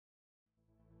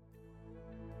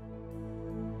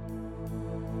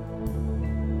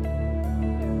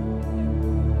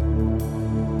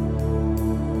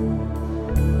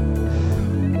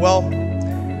Well,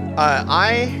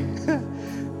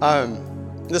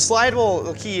 the slide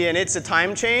will key in. It's a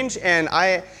time change, and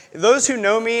those who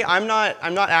know me, I'm not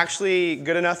actually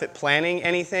good enough at planning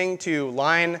anything to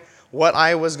line what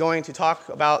I was going to talk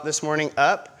about this morning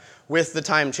up with the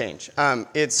time change.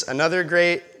 It's another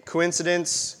great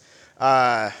coincidence,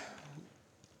 God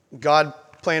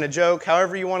playing a joke,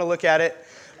 however you want to look at it.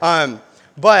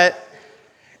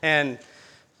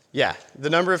 Yeah, the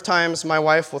number of times my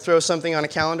wife will throw something on a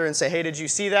calendar and say, hey, did you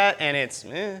see that? And it's,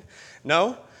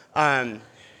 no.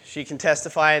 She can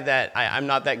testify that I'm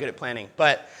not that good at planning.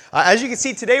 But as you can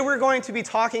see, today we're going to be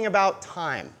talking about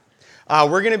time.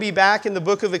 We're going to be back in the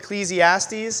book of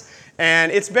Ecclesiastes,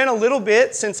 and it's been a little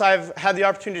bit since I've had the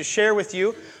opportunity to share with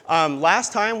you.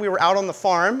 Last time we were out on the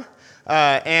farm,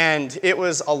 and it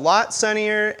was a lot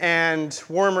sunnier and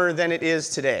warmer than it is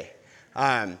today.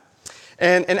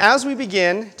 And as we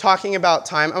begin talking about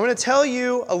time, I'm going to tell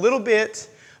you a little bit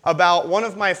about one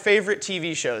of my favorite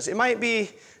TV shows. It might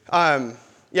be,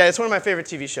 it's one of my favorite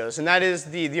TV shows, and that is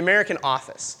the American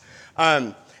Office.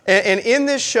 And in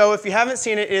this show, if you haven't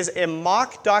seen it, it is a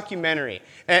mock documentary.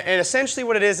 And essentially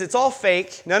what it is, it's all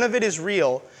fake. None of it is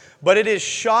real, but it is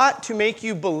shot to make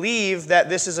you believe that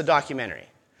this is a documentary.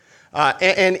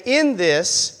 And in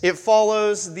this, it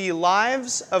follows the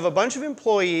lives of a bunch of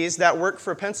employees that work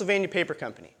for a Pennsylvania paper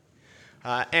company.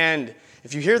 And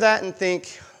if you hear that and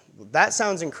think, well, that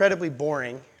sounds incredibly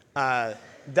boring,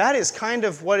 that is kind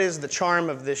of what is the charm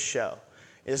of this show,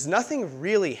 is nothing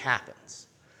really happens.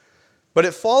 But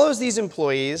it follows these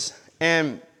employees,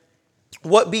 and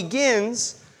what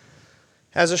begins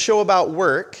as a show about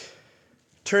work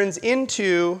turns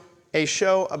into a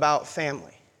show about family.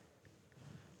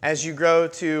 As you grow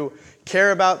to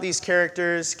care about these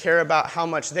characters, care about how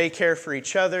much they care for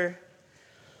each other.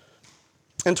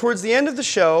 And towards the end of the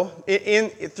show,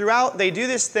 throughout, they do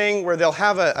this thing where they'll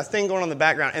have a thing going on in the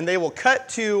background, and they will cut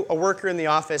to a worker in the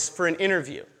office for an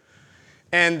interview.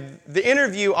 And the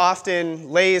interview often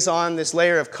lays on this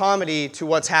layer of comedy to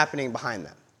what's happening behind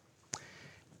them.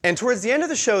 And towards the end of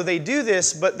the show, they do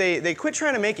this, but they quit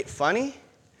trying to make it funny,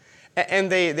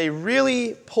 and they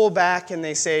really pull back and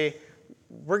they say,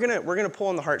 we're gonna pull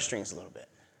on the heartstrings a little bit.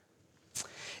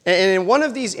 And in one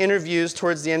of these interviews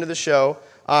towards the end of the show,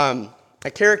 a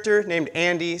character named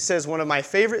Andy says one of my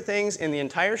favorite things in the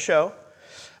entire show.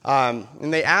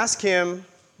 And they ask him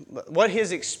what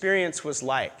his experience was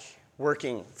like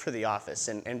working for the office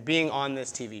and being on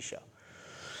this TV show.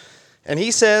 And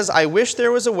he says, I wish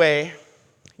there was a way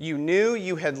you knew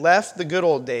you had left the good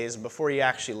old days before you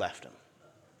actually left them.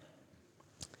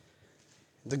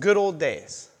 The good old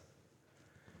days.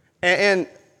 And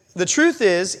the truth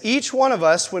is, each one of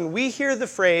us, when we hear the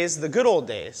phrase, the good old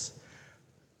days,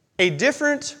 a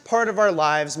different part of our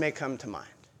lives may come to mind.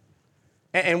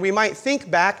 And we might think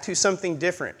back to something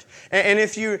different. And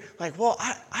if you're like, well,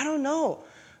 I don't know.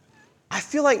 I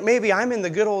feel like maybe I'm in the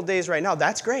good old days right now.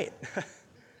 That's great.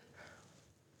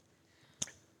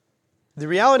 The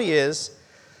reality is,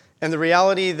 and the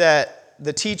reality that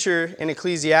the teacher in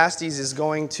Ecclesiastes is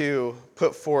going to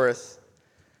put forth,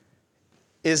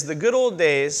 is the good old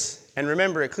days, and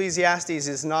remember, Ecclesiastes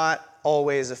is not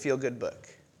always a feel-good book.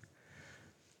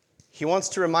 He wants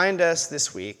to remind us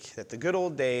this week that the good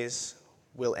old days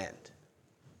will end.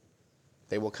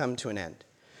 They will come to an end.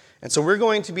 And so we're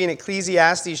going to be in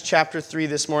Ecclesiastes chapter 3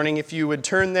 this morning. If you would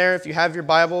turn there, if you have your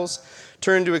Bibles,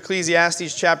 turn to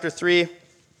Ecclesiastes chapter 3.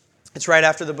 It's right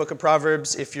after the book of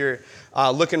Proverbs. If you're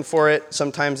looking for it,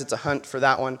 sometimes it's a hunt for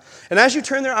that one. And as you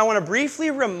turn there, I want to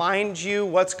briefly remind you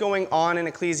what's going on in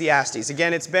Ecclesiastes.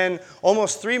 Again, it's been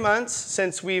almost 3 months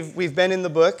since we've been in the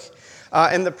book.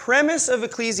 And the premise of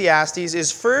Ecclesiastes is,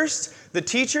 first, the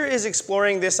teacher is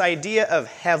exploring this idea of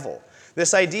hevel,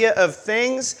 this idea of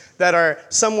things that are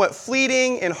somewhat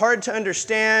fleeting and hard to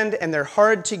understand, and they're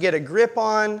hard to get a grip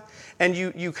on. And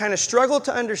you kind of struggle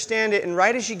to understand it, and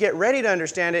right as you get ready to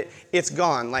understand it, it's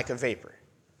gone like a vapor.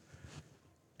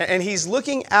 And he's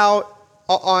looking out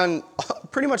on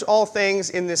pretty much all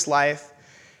things in this life,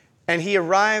 and he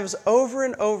arrives over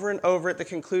and over and over at the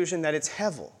conclusion that it's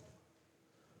hevel.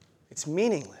 It's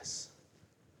meaningless.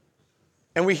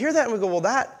 And we hear that and we go,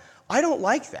 well, I don't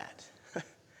like that.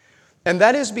 And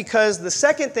that is because the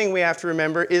second thing we have to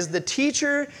remember is the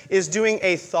teacher is doing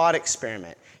a thought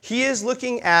experiment. He is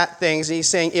looking at things and he's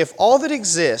saying, if all that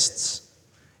exists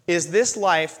is this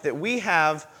life that we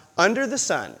have under the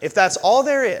sun, if that's all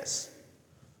there is,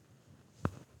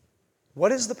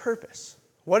 what is the purpose?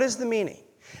 What is the meaning?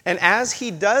 And as he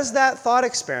does that thought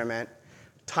experiment,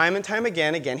 time and time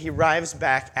again, he arrives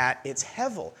back at it's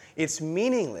hevel. It's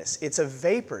meaningless. It's a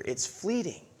vapor. It's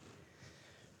fleeting.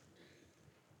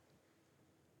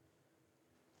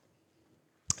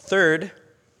 Third,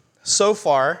 so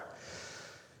far,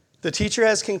 the teacher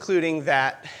has concluded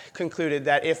that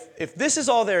if this is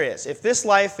all there is, if this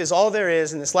life is all there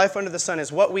is, and this life under the sun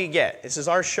is what we get, this is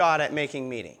our shot at making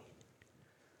meaning.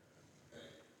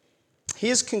 He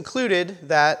has concluded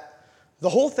that the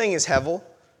whole thing is hevel,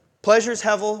 pleasure's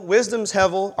hevel, wisdom's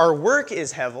hevel, our work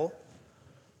is hevel,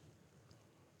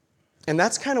 and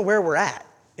that's kind of where we're at.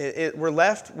 We're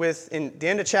left with, in the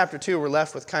end of chapter 2, we're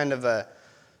left with kind of a,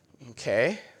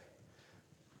 okay,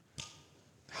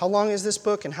 how long is this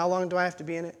book and how long do I have to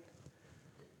be in it?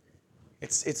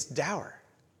 It's dour.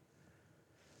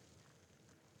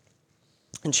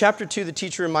 In chapter 2, the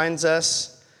teacher reminds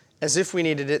us, as if we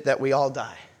needed it, that we all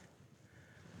die.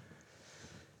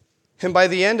 And by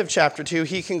the end of chapter 2,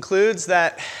 he concludes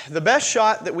that the best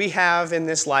shot that we have in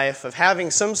this life of having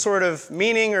some sort of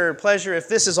meaning or pleasure, if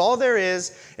this is all there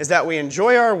is that we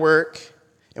enjoy our work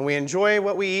and we enjoy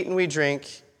what we eat and we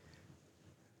drink.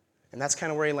 And that's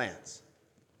kind of where he lands.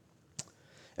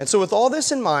 And so with all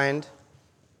this in mind,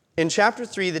 in chapter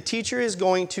 3, the teacher is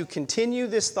going to continue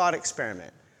this thought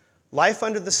experiment. Life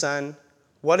under the sun,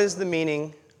 what is the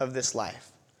meaning of this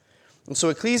life? And so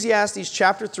Ecclesiastes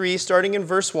chapter 3, starting in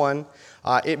verse 1,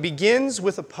 it begins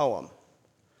with a poem.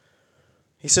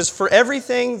 He says, "For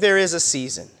everything there is a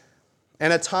season,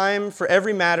 and a time for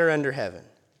every matter under heaven.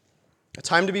 A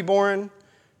time to be born,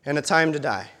 and a time to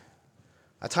die.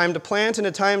 A time to plant, and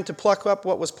a time to pluck up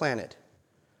what was planted.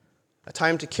 A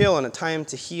time to kill, and a time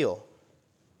to heal.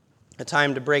 A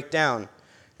time to break down,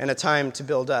 and a time to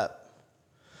build up.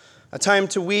 A time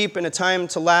to weep and a time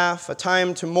to laugh, a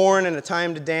time to mourn and a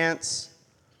time to dance,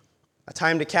 a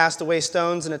time to cast away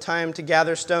stones and a time to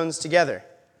gather stones together,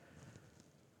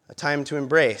 a time to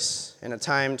embrace and a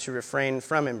time to refrain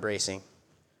from embracing,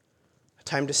 a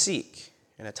time to seek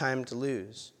and a time to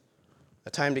lose,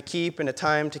 a time to keep and a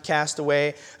time to cast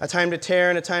away, a time to tear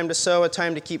and a time to sow, a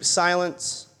time to keep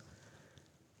silence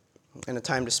and a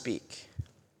time to speak,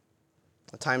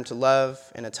 a time to love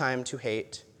and a time to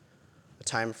hate, a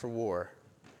time for war,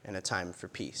 and a time for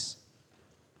peace."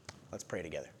 Let's pray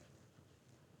together.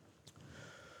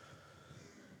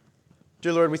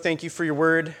 Dear Lord, we thank you for your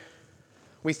word.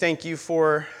 We thank you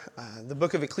for the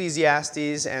book of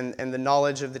Ecclesiastes and the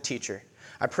knowledge of the teacher.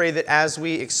 I pray that as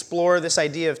we explore this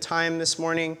idea of time this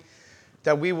morning,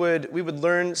 that we would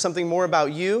learn something more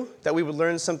about you, that we would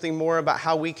learn something more about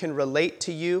how we can relate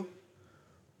to you.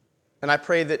 And I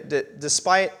pray that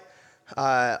despite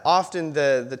often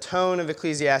the tone of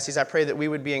Ecclesiastes, I pray that we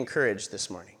would be encouraged this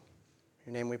morning.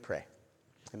 In your name we pray.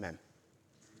 Amen.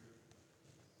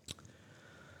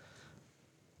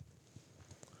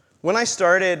 When I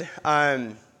started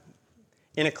in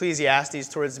Ecclesiastes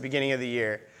towards the beginning of the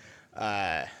year,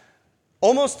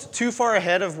 almost too far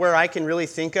ahead of where I can really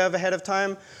think of ahead of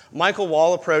time, Michael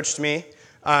Wall approached me,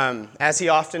 as he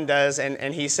often does,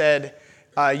 and he said,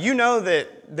 you know that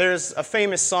there's a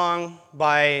famous song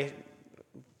by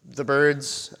the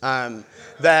Birds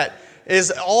that is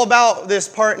all about this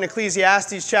part in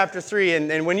Ecclesiastes chapter 3,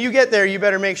 and when you get there, you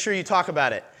better make sure you talk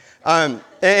about it.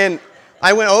 And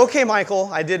I went, okay, Michael.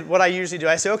 I did what I usually do.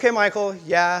 I say, okay, Michael,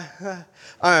 yeah.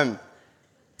 And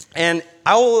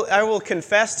I will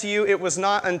confess to you, it was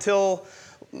not until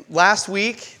last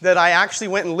week that I actually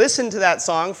went and listened to that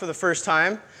song for the first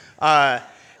time.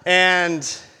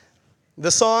 And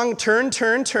the song Turn,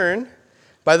 Turn, Turn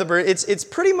by the Bird, it's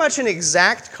pretty much an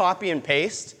exact copy and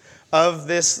paste of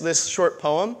this short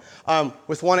poem,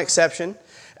 with one exception.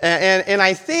 And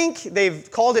I think they've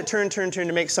called it Turn, Turn, Turn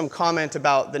to make some comment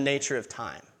about the nature of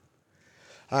time.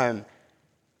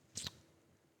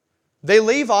 They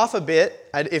leave off a bit.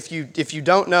 If you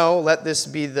don't know, let this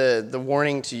be the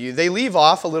warning to you. They leave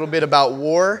off a little bit about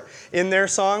war in their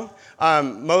song.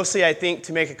 Mostly, I think,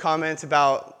 to make a comment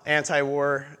about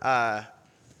anti-war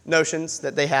notions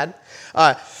that they had.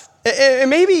 And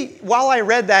maybe while I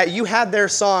read that, you had their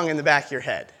song in the back of your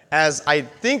head, as I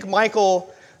think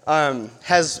Michael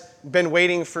has been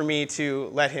waiting for me to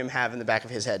let him have in the back of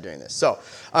his head during this. So,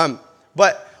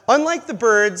 but unlike the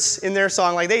Birds in their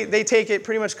song, like they take it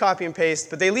pretty much copy and paste,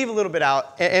 but they leave a little bit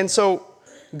out. And so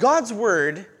God's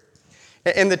word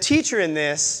and the teacher in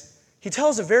this, he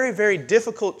tells a very, very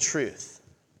difficult truth.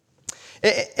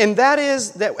 And that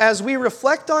is that as we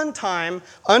reflect on time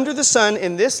under the sun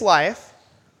in this life,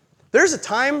 there's a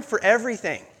time for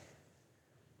everything.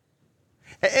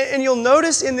 And you'll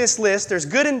notice in this list, there's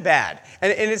good and bad.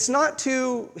 And it's not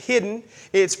too hidden.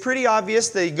 It's pretty obvious.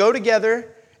 They go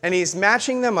together, and he's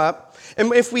matching them up.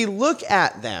 And if we look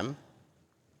at them,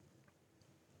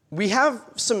 we have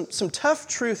some tough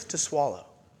truth to swallow.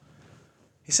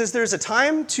 He says there's a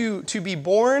time to be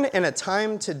born and a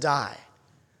time to die.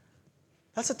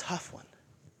 That's a tough one.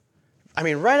 I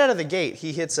mean, right out of the gate,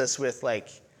 he hits us with like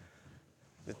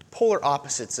the polar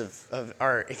opposites of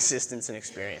our existence and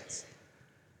experience.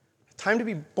 A time to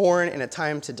be born and a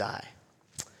time to die.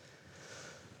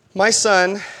 My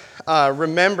son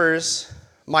remembers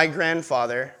my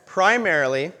grandfather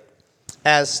primarily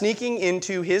as sneaking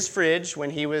into his fridge when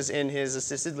he was in his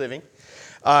assisted living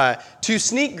to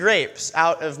sneak grapes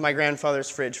out of my grandfather's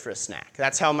fridge for a snack.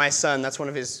 That's one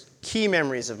of his key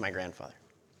memories of my grandfather.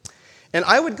 And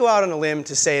I would go out on a limb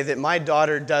to say that my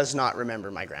daughter does not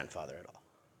remember my grandfather at all.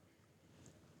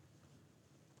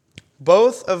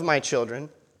 Both of my children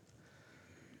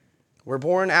were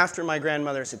born after my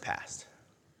grandmothers had passed.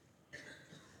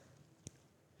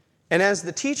 And as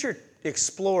the teacher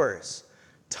explores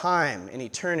time and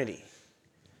eternity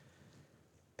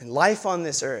and life on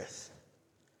this earth,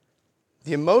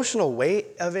 the emotional weight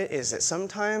of it is that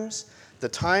sometimes the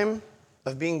time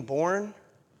of being born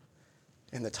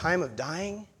and the time of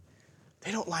dying,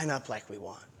 they don't line up like we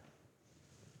want.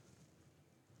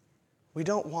 We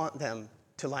don't want them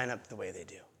to line up the way they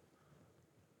do.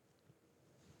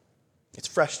 It's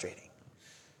frustrating.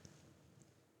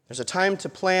 There's a time to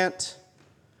plant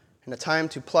and a time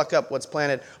to pluck up what's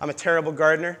planted. I'm a terrible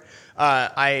gardener.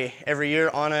 I, every year,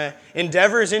 Anna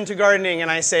endeavors into gardening,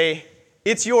 and I say,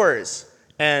 it's yours.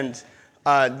 And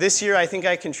this year, I think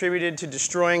I contributed to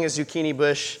destroying a zucchini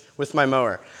bush with my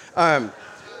mower.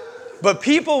 But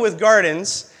people with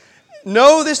gardens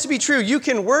know this to be true. You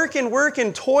can work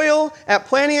and toil at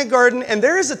planting a garden, and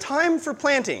there is a time for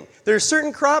planting. There are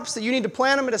certain crops that you need to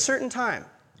plant them at a certain time.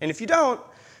 And if you don't,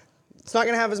 it's not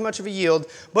going to have as much of a yield.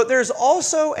 But there's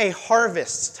also a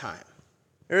harvest time.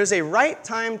 There is a right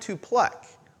time to pluck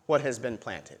what has been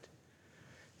planted.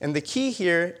 And the key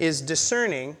here is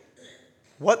discerning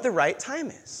what the right time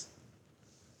is.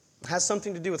 It has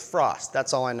something to do with frost.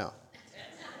 That's all I know.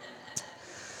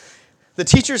 The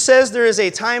teacher says there is a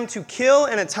time to kill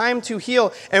and a time to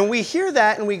heal. And we hear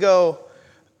that and we go,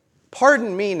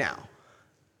 pardon me now.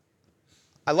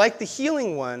 I like the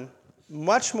healing one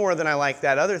much more than I like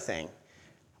that other thing.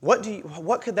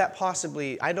 What could that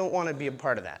possibly, I don't want to be a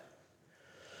part of that.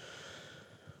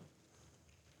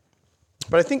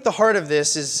 But I think the heart of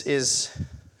this is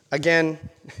again,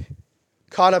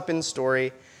 caught up in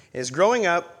story, is growing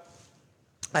up,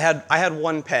 I had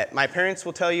one pet. My parents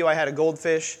will tell you I had a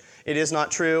goldfish. It is not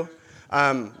true.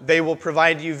 They will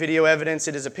provide you video evidence.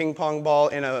 It is a ping pong ball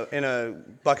in a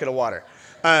bucket of water.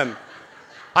 I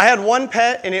had one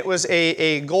pet, and it was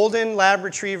a golden lab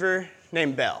retriever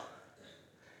named Belle.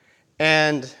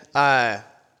 And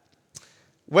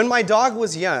when my dog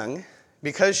was young,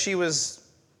 because she was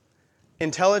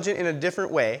intelligent in a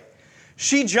different way,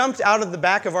 she jumped out of the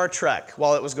back of our truck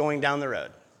while it was going down the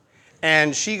road.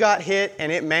 And she got hit,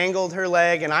 and it mangled her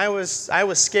leg, and I was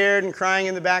scared and crying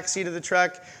in the back seat of the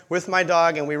truck with my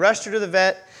dog, and we rushed her to the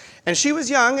vet. And she was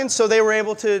young, and so they were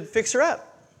able to fix her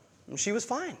up. And she was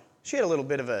fine. She had a little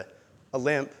bit of a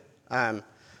limp.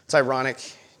 It's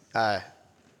ironic that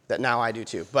now I do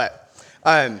too. But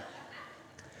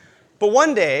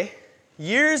one day,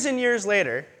 years and years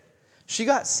later, she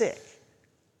got sick.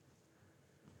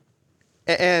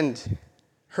 And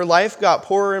her life got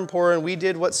poorer and poorer, and we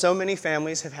did what so many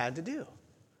families have had to do.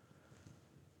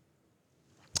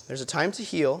 There's a time to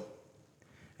heal,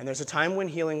 and there's a time when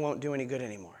healing won't do any good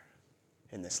anymore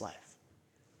in this life.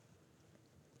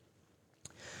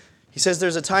 He says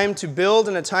there's a time to build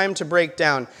and a time to break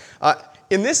down.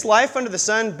 In this life under the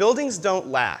sun, buildings don't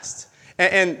last.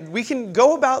 And we can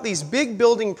go about these big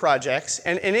building projects,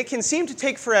 and it can seem to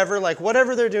take forever, like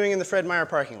whatever they're doing in the Fred Meyer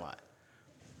parking lot.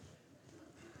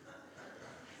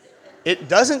 It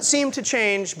doesn't seem to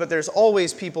change, but there's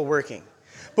always people working.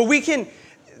 But we can,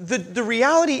 the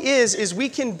reality is we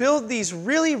can build these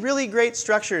really, really great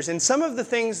structures. And some of the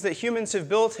things that humans have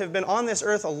built have been on this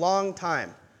earth a long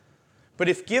time. But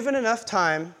if given enough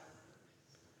time,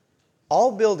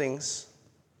 all buildings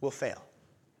will fail.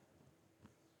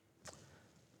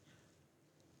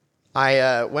 My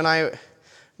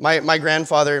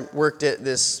grandfather worked at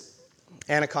this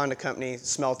Anaconda company,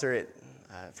 smelter,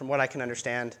 from what I can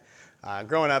understand.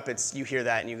 Growing up, you hear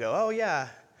that and you go, oh yeah.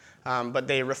 But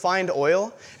they refined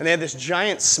oil, and they had this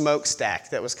giant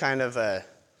smokestack that was kind of they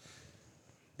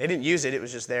didn't use it, it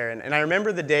was just there. And I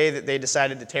remember the day that they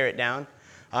decided to tear it down,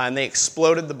 and they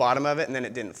exploded the bottom of it, and then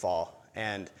it didn't fall.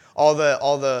 And all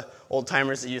the old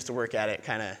timers that used to work at it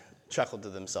kind of chuckled to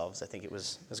themselves. I think it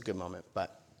was a good moment.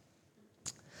 But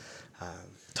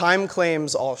time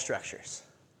claims all structures.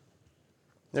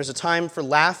 There's a time for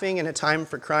laughing and a time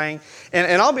for crying.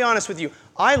 And I'll be honest with you,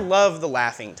 I love the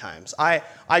laughing times. I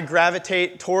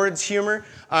gravitate towards humor.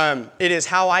 It is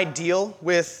how I deal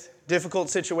with difficult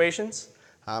situations.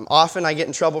 Often I get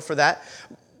in trouble for that.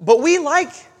 But we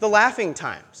like the laughing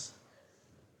times,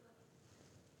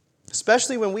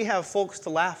 especially when we have folks to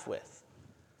laugh with.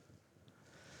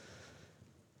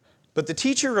 But the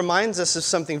teacher reminds us of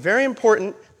something very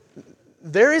important.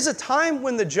 There is a time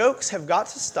when the jokes have got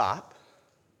to stop,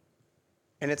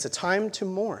 and it's a time to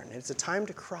mourn. It's a time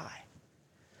to cry.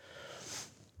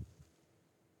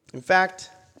 In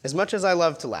fact, as much as I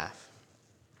love to laugh,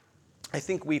 I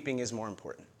think weeping is more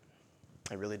important.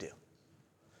 I really do.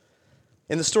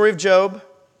 In the story of Job,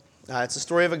 it's a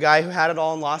story of a guy who had it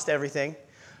all and lost everything.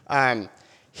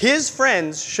 His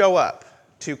friends show up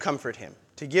to comfort him,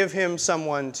 to give him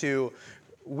someone to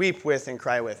weep with and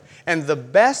cry with. And the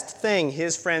best thing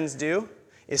his friends do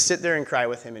is sit there and cry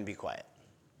with him and be quiet.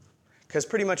 Because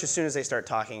pretty much as soon as they start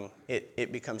talking,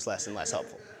 it becomes less and less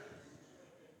helpful.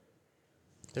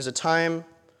 There's a time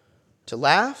to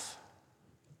laugh.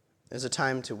 There's a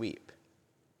time to weep.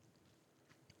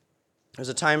 There's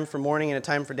a time for mourning and a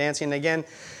time for dancing. And again,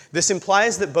 this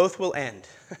implies that both will end.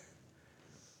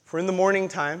 For in the mourning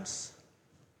times,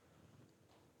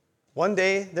 one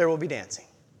day there will be dancing.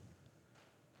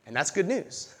 And that's good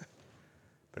news.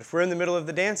 But if we're in the middle of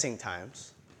the dancing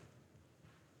times,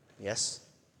 yes,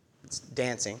 it's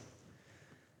dancing,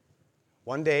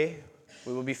 one day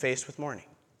we will be faced with mourning.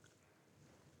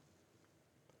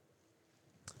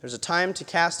 There's a time to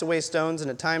cast away stones and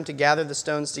a time to gather the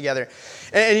stones together.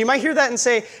 And you might hear that and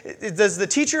say, does the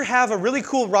teacher have a really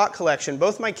cool rock collection?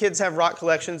 Both my kids have rock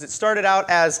collections. It started out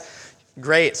as,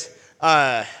 great,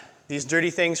 these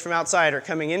dirty things from outside are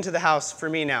coming into the house for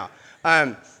me now.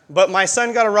 But my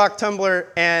son got a rock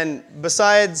tumbler, and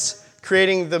besides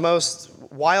creating the most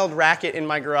wild racket in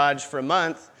my garage for a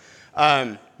month,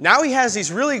 now he has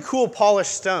these really cool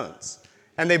polished stones.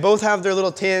 And they both have their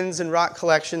little tins and rock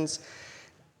collections.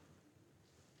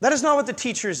 That is not what the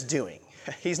teacher is doing.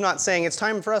 He's not saying it's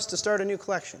time for us to start a new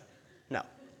collection. No.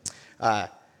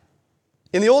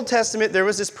 In the Old Testament, there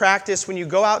was this practice when you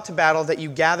go out to battle that you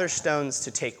gather stones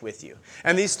to take with you.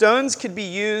 And these stones could be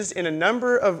used in a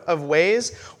number of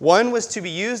ways. One was to be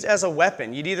used as a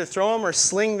weapon. You'd either throw them or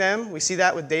sling them. We see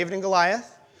that with David and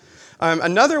Goliath.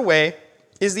 Another way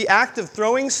is the act of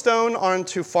throwing stone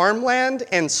onto farmland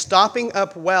and stopping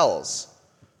up wells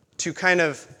to kind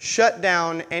of shut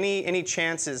down any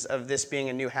chances of this being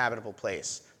a new habitable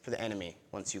place for the enemy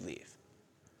once you leave.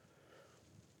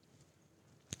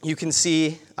 You can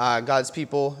see God's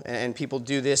people, and people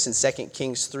do this in 2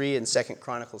 Kings 3 and 2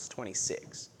 Chronicles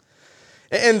 26.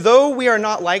 And though we are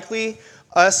not likely,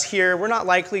 us here, we're not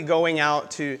likely going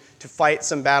out to fight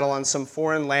some battle on some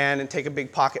foreign land and take a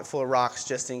big pocket full of rocks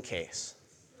just in case.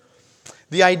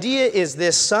 The idea is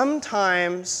this: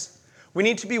 sometimes we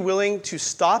need to be willing to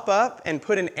stop up and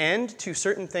put an end to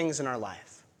certain things in our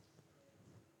life.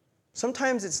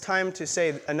 Sometimes it's time to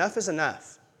say, enough is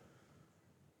enough.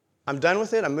 I'm done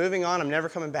with it. I'm moving on. I'm never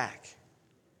coming back.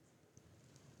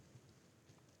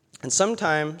 And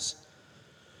sometimes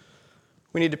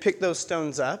we need to pick those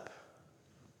stones up.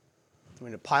 We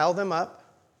need to pile them up.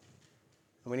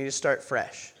 And we need to start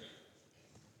fresh.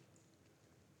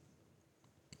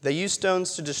 They use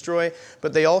stones to destroy,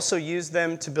 but they also use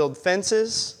them to build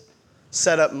fences,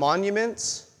 set up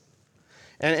monuments,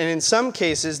 and in some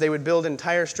cases, they would build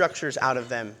entire structures out of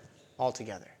them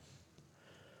altogether.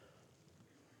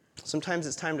 Sometimes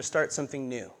it's time to start something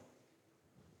new.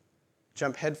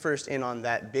 Jump headfirst in on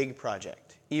that big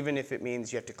project, even if it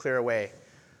means you have to clear away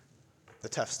the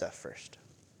tough stuff first.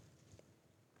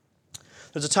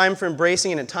 There's a time for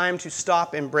embracing and a time to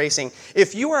stop embracing.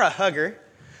 If you are a hugger,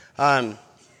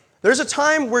 there's a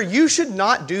time where you should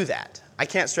not do that. I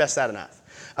can't stress that enough.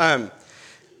 And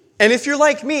if you're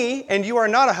like me and you are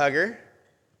not a hugger,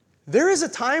 there is a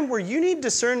time where you need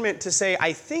discernment to say,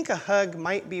 I think a hug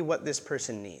might be what this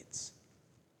person needs.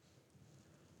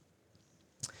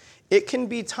 It can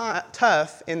be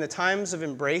tough in the times of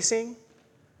embracing,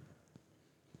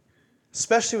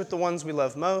 especially with the ones we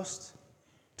love most,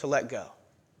 to let go.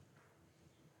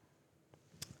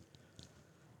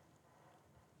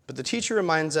 But the teacher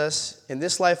reminds us, in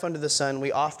this life under the sun,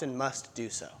 we often must do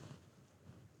so.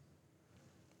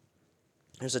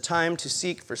 There's a time to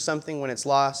seek for something when it's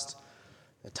lost,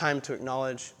 a time to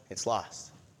acknowledge it's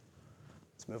lost.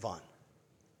 Let's move on.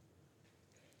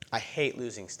 I hate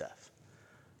losing stuff.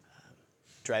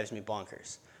 Drives me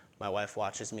bonkers. My wife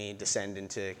watches me descend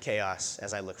into chaos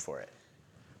as I look for it.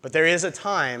 But there is a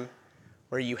time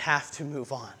where you have to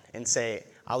move on and say,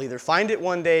 I'll either find it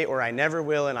one day or I never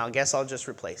will, and I guess I'll just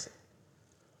replace it.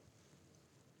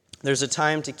 There's a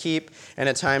time to keep and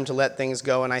a time to let things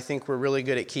go, and I think we're really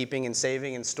good at keeping and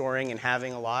saving and storing and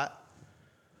having a lot.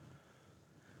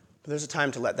 But there's a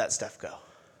time to let that stuff go.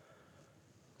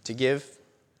 To give,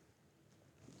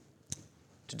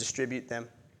 to distribute them.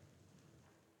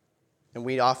 And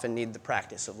we often need the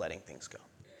practice of letting things go.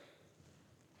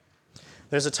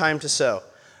 There's a time to sow.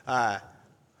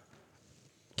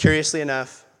 Curiously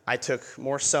enough, I took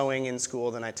more sewing in school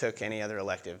than I took any other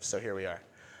elective, so here we are.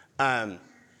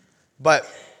 But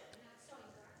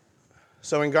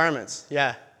sewing garments,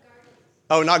 yeah.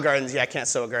 Oh, not gardens. Yeah, I can't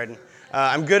sew a garden.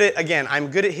 I'm good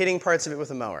at hitting parts of it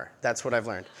with a mower. That's what I've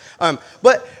learned.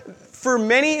 But for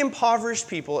many impoverished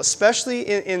people, especially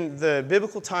in the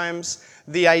biblical times,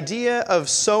 the idea of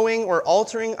sewing or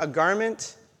altering a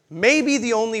garment may be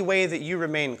the only way that you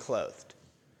remain clothed.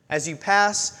 As you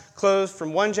pass clothes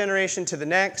from one generation to the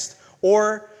next,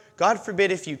 or, God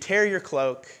forbid, if you tear your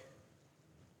cloak,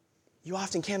 you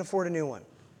often can't afford a new one.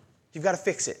 You've got to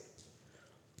fix it.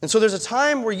 And so there's a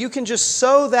time where you can just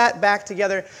sew that back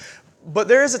together, but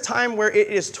there is a time where it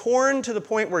is torn to the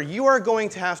point where you are going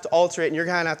to have to alter it, and you're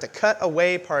going to have to cut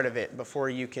away part of it before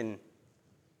you can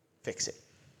fix it.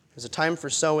 There's a time for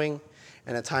sewing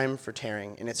and a time for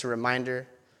tearing, and it's a reminder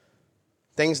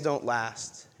things don't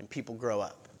last and people grow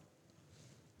up.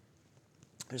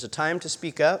 There's a time to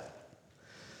speak up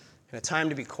and a time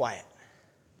to be quiet.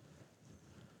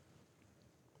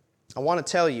 I want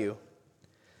to tell you,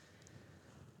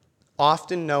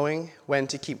 often knowing when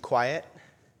to keep quiet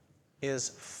is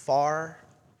far,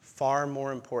 far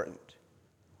more important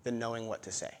than knowing what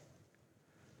to say.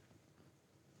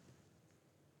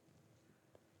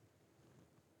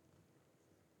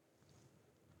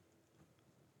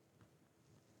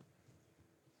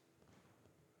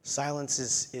 Silence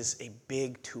is a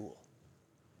big tool.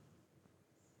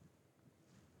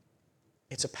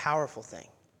 It's a powerful thing.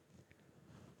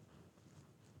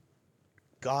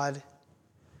 God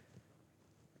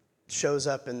shows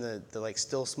up in the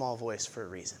still small voice for a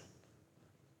reason.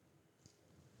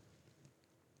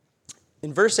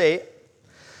 In verse 8,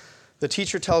 the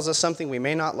teacher tells us something we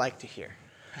may not like to hear.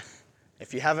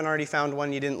 If you haven't already found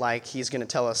one you didn't like, he's going to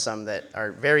tell us some that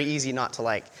are very easy not to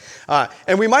like.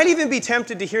 And we might even be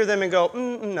tempted to hear them and go,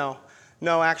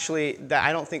 no, actually,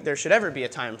 I don't think there should ever be a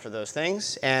time for those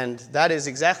things. And that is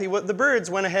exactly what the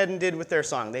Byrds went ahead and did with their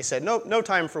song. They said, no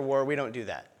time for war, we don't do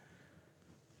that.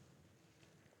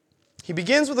 He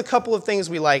begins with a couple of things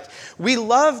we like. We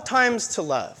love times to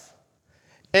love.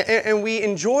 And we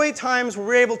enjoy times where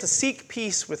we're able to seek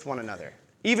peace with one another,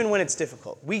 even when it's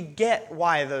difficult. We get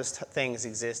why those things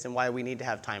exist and why we need to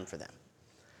have time for them.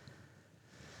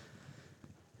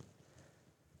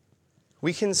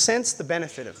 We can sense the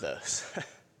benefit of those.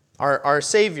 Our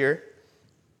Savior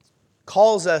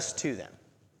calls us to them.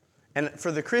 And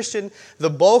for the Christian, the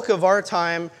bulk of our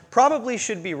time probably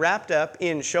should be wrapped up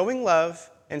in showing love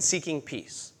and seeking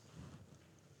peace.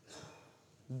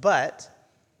 But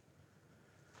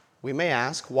we may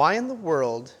ask, why in the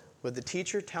world would the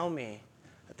teacher tell me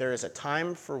that there is a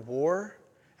time for war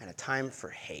and a time for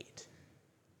hate?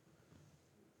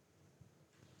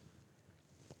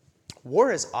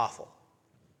 War is awful.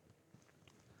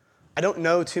 I don't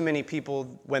know too many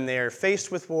people when they are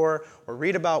faced with war or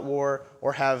read about war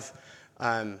or have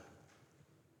been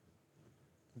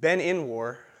in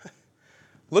war,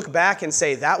 look back and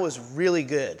say, that was really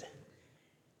good.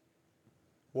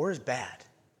 War is bad.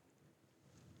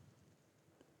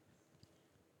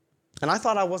 And I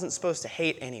thought I wasn't supposed to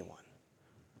hate anyone.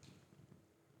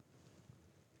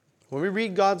 When we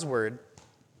read God's word,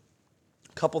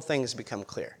 a couple things become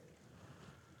clear.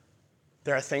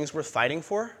 There are things worth fighting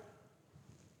for,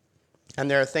 and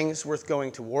there are things worth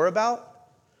going to war about,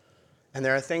 and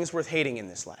there are things worth hating in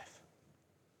this life.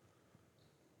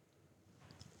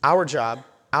 Our job,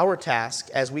 our task,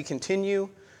 as we continue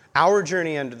our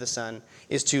journey under the sun,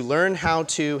 is to learn how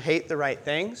to hate the right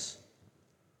things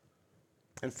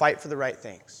and fight for the right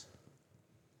things.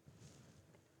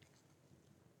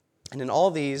 And in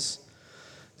all these,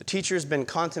 the teacher's been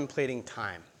contemplating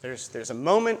time. There's a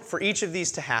moment for each of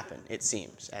these to happen, it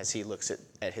seems, as he looks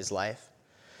at his life.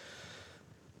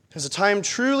 There's a time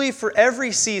truly for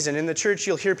every season. In the church,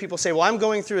 you'll hear people say, well, I'm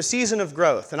going through a season of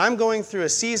growth, and I'm going through a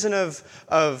season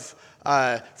of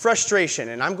frustration,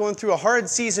 and I'm going through a hard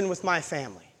season with my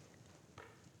family.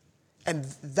 And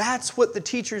that's what the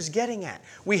teacher's getting at.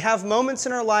 We have moments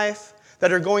in our life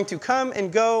that are going to come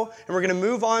and go, and we're going to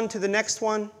move on to the next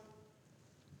one.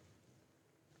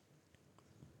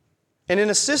 And in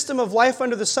a system of life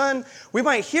under the sun, we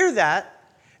might hear that,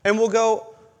 and we'll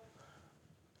go,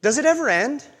 does it ever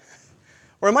end?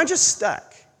 Or am I just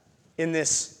stuck in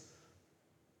this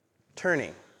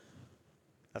turning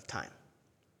of time.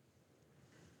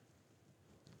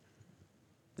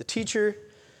 The teacher,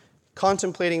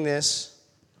 contemplating this,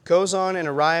 goes on and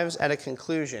arrives at a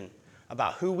conclusion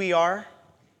about who we are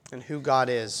and who God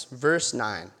is. Verse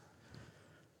 9.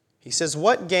 He says,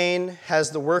 "What gain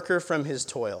has the worker from his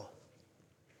toil?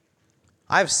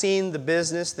 I've seen the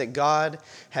business that God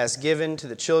has given to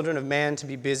the children of man to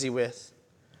be busy with.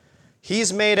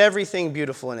 He's made everything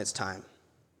beautiful in its time,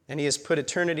 and he has put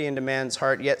eternity into man's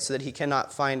heart, yet so that he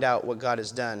cannot find out what God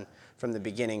has done from the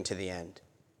beginning to the end.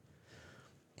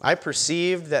 I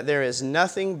perceived that there is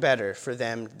nothing better for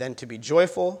them than to be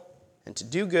joyful and to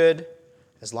do good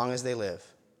as long as they live.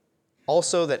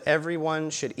 Also that everyone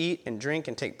should eat and drink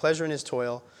and take pleasure in his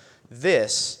toil.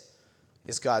 This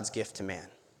is God's gift to man.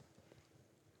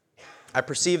 I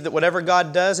perceive that whatever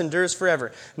God does endures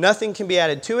forever. Nothing can be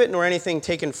added to it, nor anything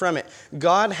taken from it.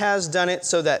 God has done it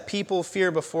so that people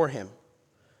fear before him.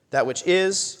 That which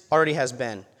is already has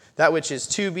been. That which is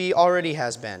to be already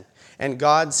has been. And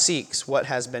God seeks what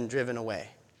has been driven away."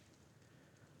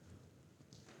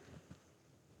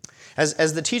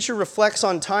 As the teacher reflects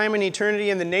on time and eternity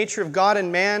and the nature of God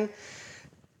and man,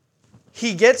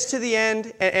 he gets to the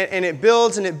end and it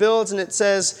builds and it builds and it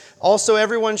says, also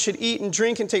everyone should eat and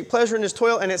drink and take pleasure in his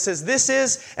toil. And it says, this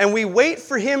is, and we wait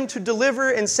for him to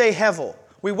deliver and say hevel.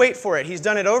 We wait for it. He's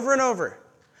done it over and over,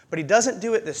 but he doesn't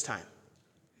do it this time.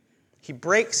 He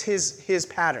breaks his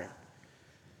pattern.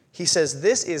 He says,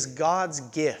 this is God's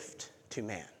gift to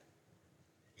man.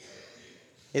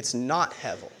 It's not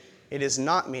hevel. It is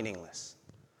not meaningless.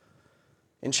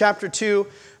 In chapter 2,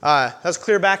 that was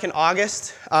clear back in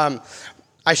August,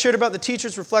 I shared about the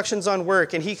teacher's reflections on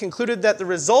work, and he concluded that the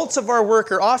results of our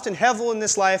work are often hevel in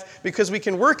this life because we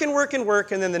can work and work and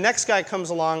work, and then the next guy comes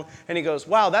along and he goes,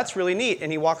 wow, that's really neat,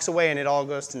 and he walks away and it all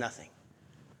goes to nothing.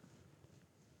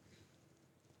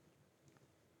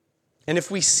 And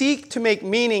if we seek to make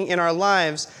meaning in our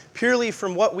lives purely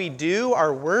from what we do,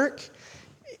 our work,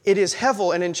 it is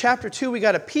hevel. And in chapter 2, we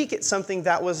got a peek at something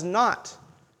that was not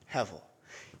hevel.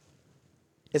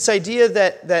 It's the idea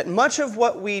that much of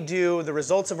what we do, the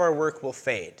results of our work will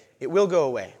fade. It will go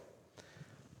away.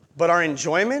 But our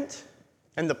enjoyment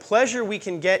and the pleasure we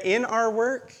can get in our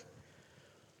work,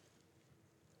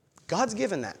 God's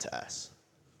given that to us.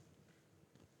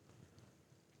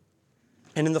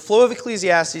 And in the flow of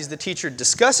Ecclesiastes, the teacher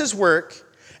discusses work,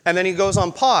 and then he goes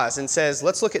on pause and says,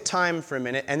 let's look at time for a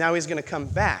minute. And now he's going to come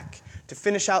back to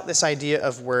finish out this idea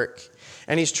of work.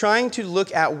 And he's trying to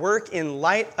look at work in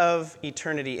light of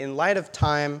eternity, in light of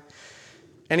time.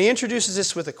 And he introduces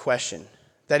this with a question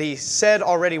that he said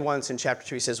already once in chapter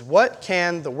 2. He says, what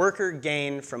can the worker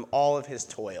gain from all of his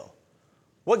toil?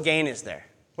 What gain is there?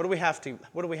 What do we have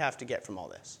to get from all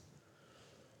this?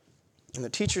 And the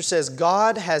teacher says,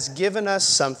 God has given us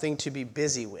something to be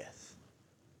busy with.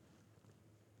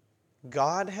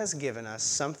 God has given us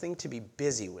something to be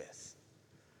busy with.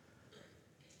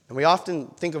 And we often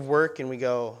think of work and we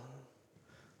go,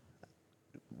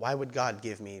 why would God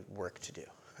give me work to do?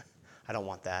 I don't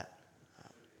want that.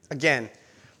 Again,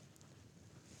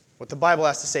 what the Bible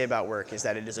has to say about work is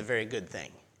that it is a very good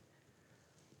thing.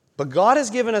 But God has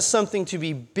given us something to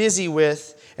be busy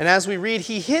with, and as we read,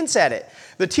 he hints at it.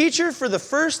 The teacher, for the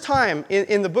first time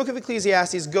in the book of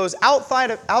Ecclesiastes, goes outside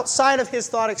of his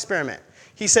thought experiment.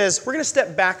 He says, we're going to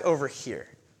step back over here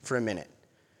for a minute.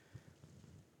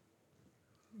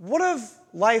 What of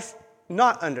life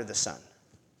not under the sun?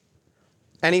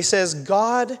 And he says,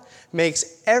 God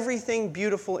makes everything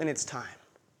beautiful in its time.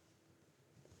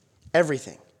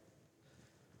 Everything.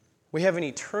 We have an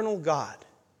eternal God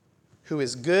who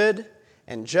is good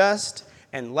and just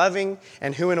and loving,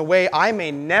 and who in a way I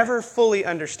may never fully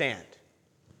understand,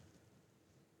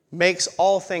 makes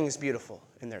all things beautiful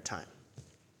in their time.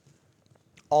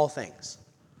 All things.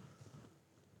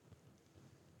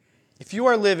 If you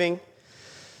are living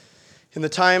in the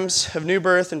times of new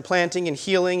birth and planting and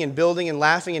healing and building and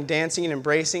laughing and dancing and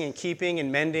embracing and keeping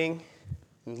and mending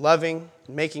and loving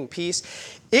and making peace,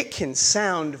 it can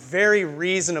sound very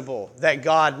reasonable that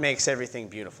God makes everything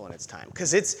beautiful in its time.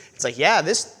 Because it's like, yeah,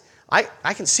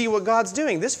 I can see what God's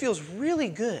doing. This feels really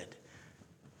good.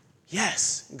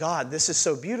 Yes, God, this is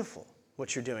so beautiful,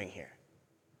 what you're doing here.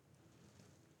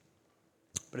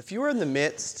 But if you are in the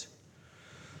midst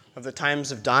of the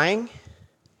times of dying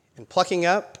and plucking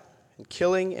up and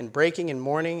killing and breaking and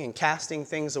mourning and casting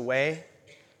things away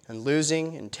and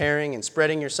losing and tearing and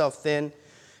spreading yourself thin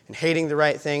and hating the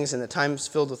right things in the times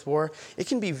filled with war, it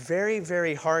can be very,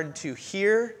 very hard to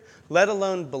hear, let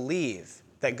alone believe,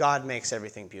 that God makes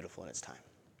everything beautiful in its time.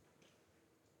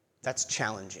 That's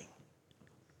challenging.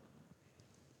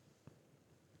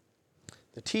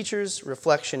 The teacher's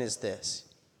reflection is this.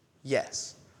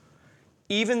 Yes.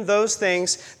 Even those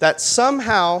things that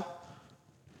somehow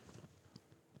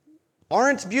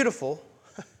aren't beautiful,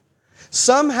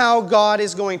 somehow God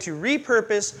is going to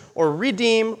repurpose or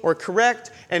redeem or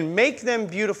correct and make them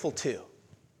beautiful too.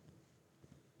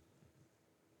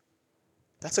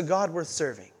 That's a God worth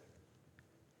serving.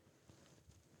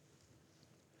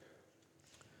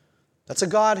 That's a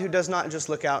God who does not just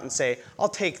look out and say, I'll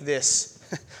take this,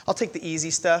 I'll take the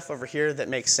easy stuff over here that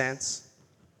makes sense.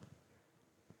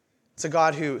 It's a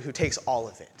God who takes all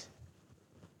of it.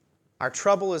 Our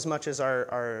trouble as much as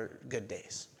our good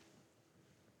days.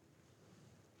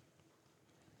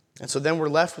 And so then we're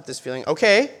left with this feeling,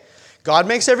 okay, God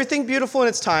makes everything beautiful in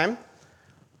its time.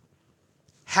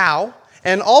 How?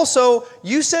 And also,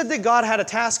 you said that God had a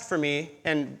task for me,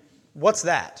 and what's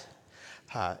that?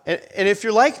 And if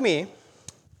you're like me,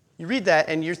 you read that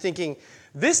and you're thinking,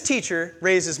 this teacher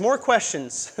raises more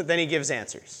questions than he gives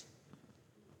answers.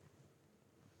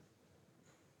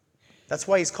 That's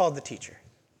why he's called the teacher.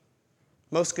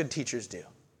 Most good teachers do.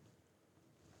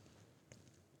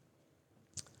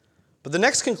 But the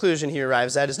next conclusion he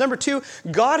arrives at is number 2,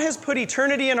 God has put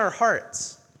eternity in our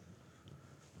hearts.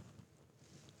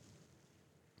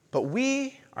 But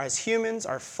we, as humans,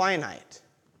 are finite.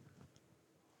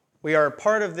 We are a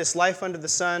part of this life under the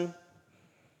sun.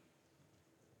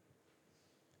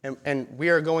 And we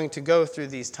are going to go through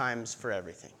these times for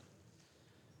everything.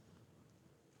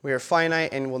 We are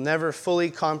finite and will never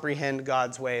fully comprehend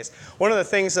God's ways. One of the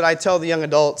things that I tell the young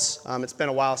adults, it's been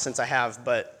a while since I have,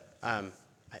 but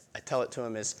I tell it to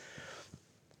them is,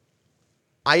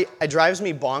 it drives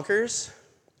me bonkers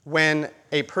when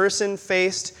a person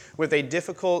faced with a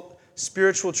difficult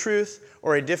spiritual truth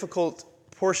or a difficult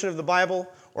portion of the Bible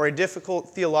or a difficult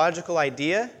theological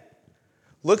idea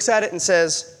looks at it and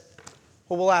says,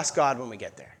 well, we'll ask God when we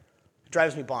get there. It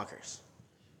drives me bonkers.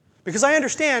 Because I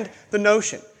understand the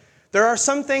notion. There are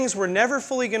some things we're never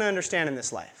fully going to understand in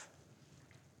this life.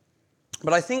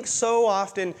 But I think so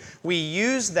often we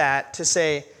use that to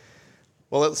say,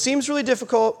 well, it seems really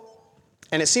difficult,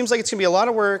 and it seems like it's going to be a lot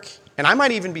of work, and I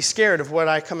might even be scared of what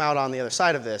I come out on the other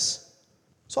side of this,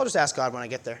 so I'll just ask God when I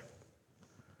get there.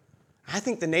 I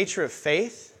think the nature of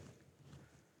faith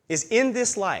is in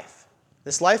this life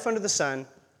under the sun,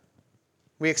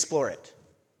 we explore it.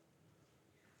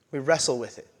 We wrestle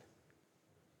with it.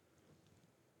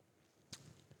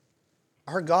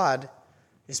 Our God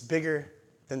is bigger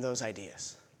than those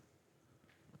ideas.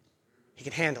 He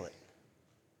can handle it.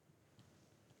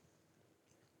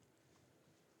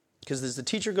 Because as the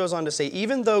teacher goes on to say,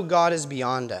 even though God is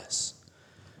beyond us,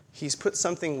 He's put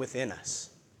something within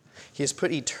us. He has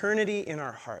put eternity in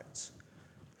our hearts.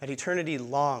 That eternity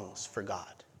longs for God.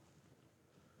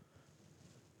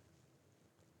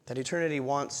 That eternity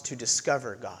wants to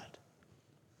discover God.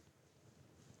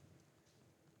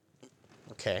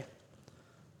 Okay.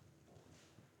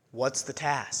 What's the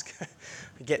task?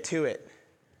 Get to it.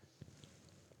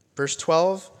 Verse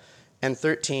 12 and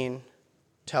 13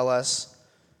 tell us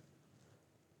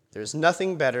there's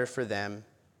nothing better for them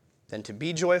than to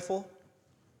be joyful,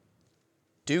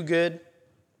 do good,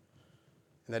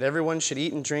 and that everyone should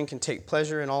eat and drink and take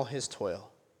pleasure in all his toil.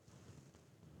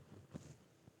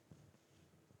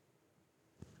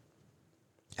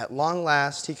 At long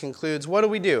last, he concludes, what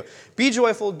do? Be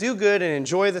joyful, do good, and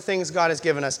enjoy the things God has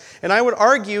given us. And I would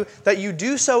argue that you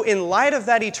do so in light of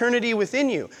that eternity within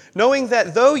you, knowing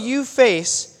that though you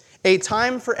face a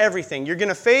time for everything, you're going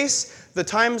to face the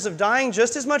times of dying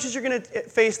just as much as you're going to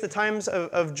face the times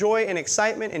of joy and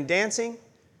excitement and dancing.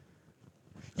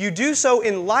 You do so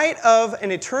in light of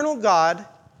an eternal God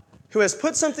who has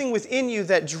put something within you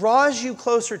that draws you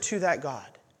closer to that God.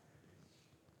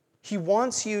 He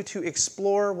wants you to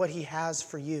explore what He has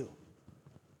for you.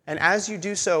 And as you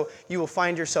do so, you will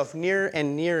find yourself nearer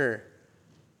and nearer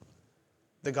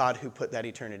the God who put that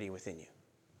eternity within you.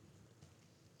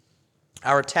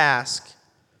 Our task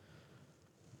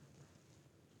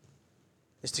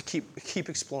is to keep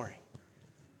exploring.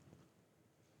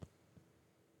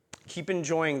 Keep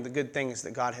enjoying the good things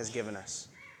that God has given us.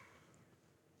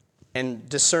 And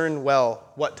discern well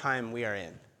what time we are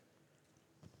in.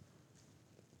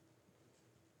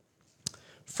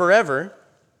 Forever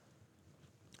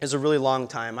is a really long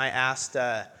time. I asked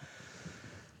the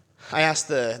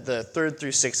 3rd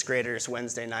through 6th graders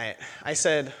Wednesday night. I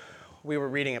said, we were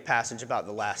reading a passage about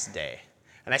the last day.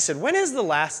 And I said, when is the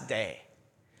last day?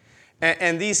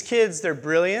 And these kids, they're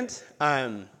brilliant.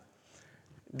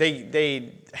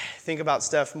 They think about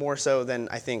stuff more so than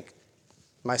I think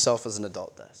myself as an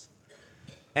adult does.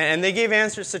 And they gave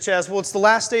answers such as, well, it's the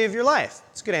last day of your life.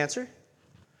 It's a good answer.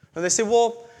 And they say,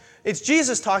 well, it's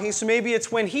Jesus talking, so maybe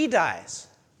it's when He dies.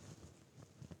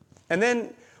 And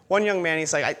then one young man,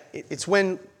 he's like, it's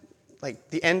when, like,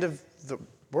 the end of the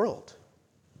world.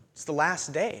 It's the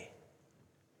last day.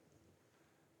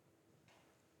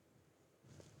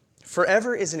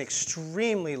 Forever is an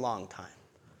extremely long time.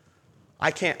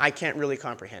 I can't really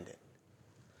comprehend it.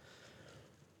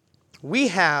 We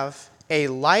have a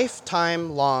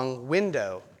lifetime-long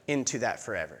window into that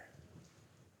forever.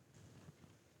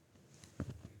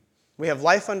 We have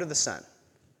life under the sun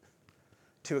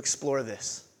to explore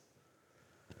this.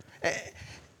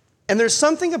 And there's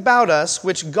something about us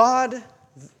which God,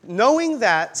 knowing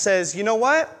that, says, you know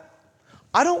what?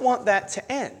 I don't want that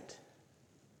to end.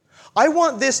 I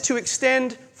want this to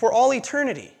extend for all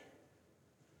eternity.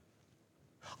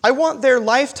 I want their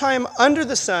lifetime under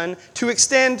the sun to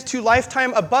extend to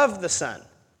lifetime above the sun.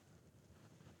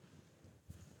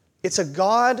 It's a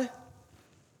God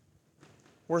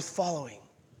worth following.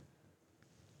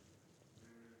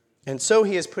 And so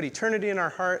he has put eternity in our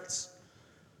hearts.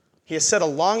 He has set a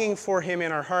longing for him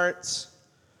in our hearts.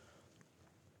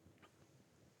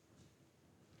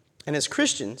 And as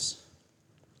Christians,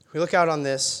 we look out on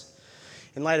this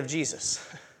in light of Jesus.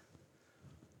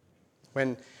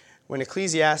 When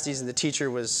Ecclesiastes and the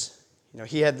teacher was,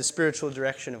 he had the spiritual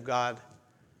direction of God,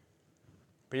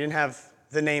 but he didn't have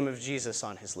the name of Jesus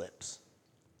on his lips.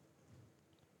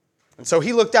 And so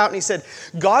he looked out and he said,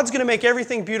 God's going to make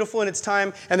everything beautiful in its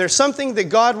time, and there's something that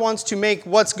God wants to make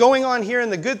what's going on here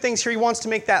and the good things here, he wants to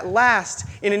make that last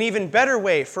in an even better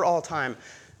way for all time.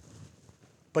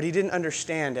 But he didn't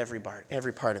understand every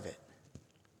part of it.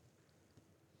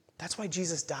 That's why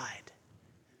Jesus died.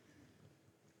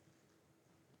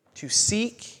 To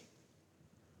seek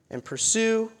and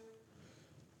pursue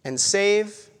and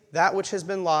save that which has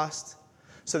been lost,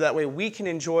 so that way we can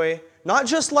enjoy not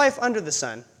just life under the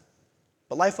sun,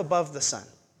 but life above the sun,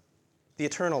 the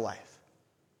eternal life.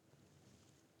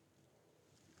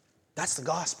 That's the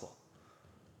gospel.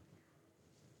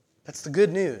 That's the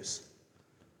good news.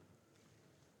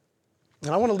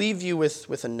 And I want to leave you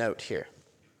with a note here.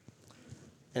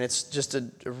 And it's just a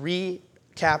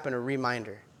recap and a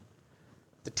reminder.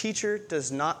 The teacher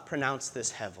does not pronounce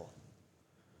this hevel.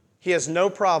 He has no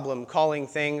problem calling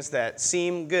things that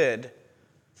seem good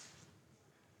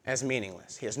as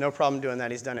meaningless. He has no problem doing that.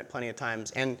 He's done it plenty of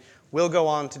times and will go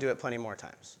on to do it plenty more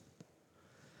times.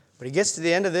 But he gets to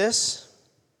the end of this,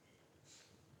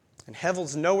 and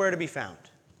hevel's nowhere to be found.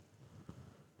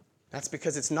 That's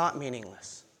because it's not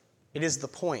meaningless. It is the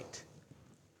point.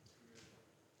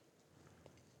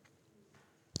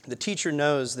 The teacher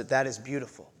knows that that is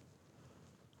beautiful.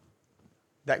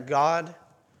 That God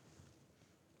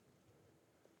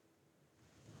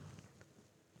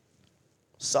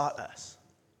sought us.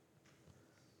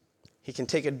 He can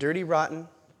take a dirty, rotten,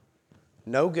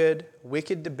 no good,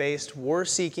 wicked, debased,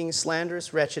 war-seeking,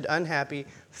 slanderous, wretched, unhappy,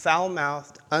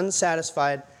 foul-mouthed,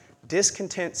 unsatisfied,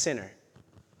 discontent sinner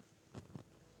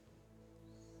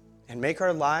and make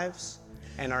our lives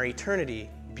and our eternity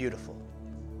beautiful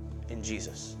in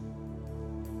Jesus.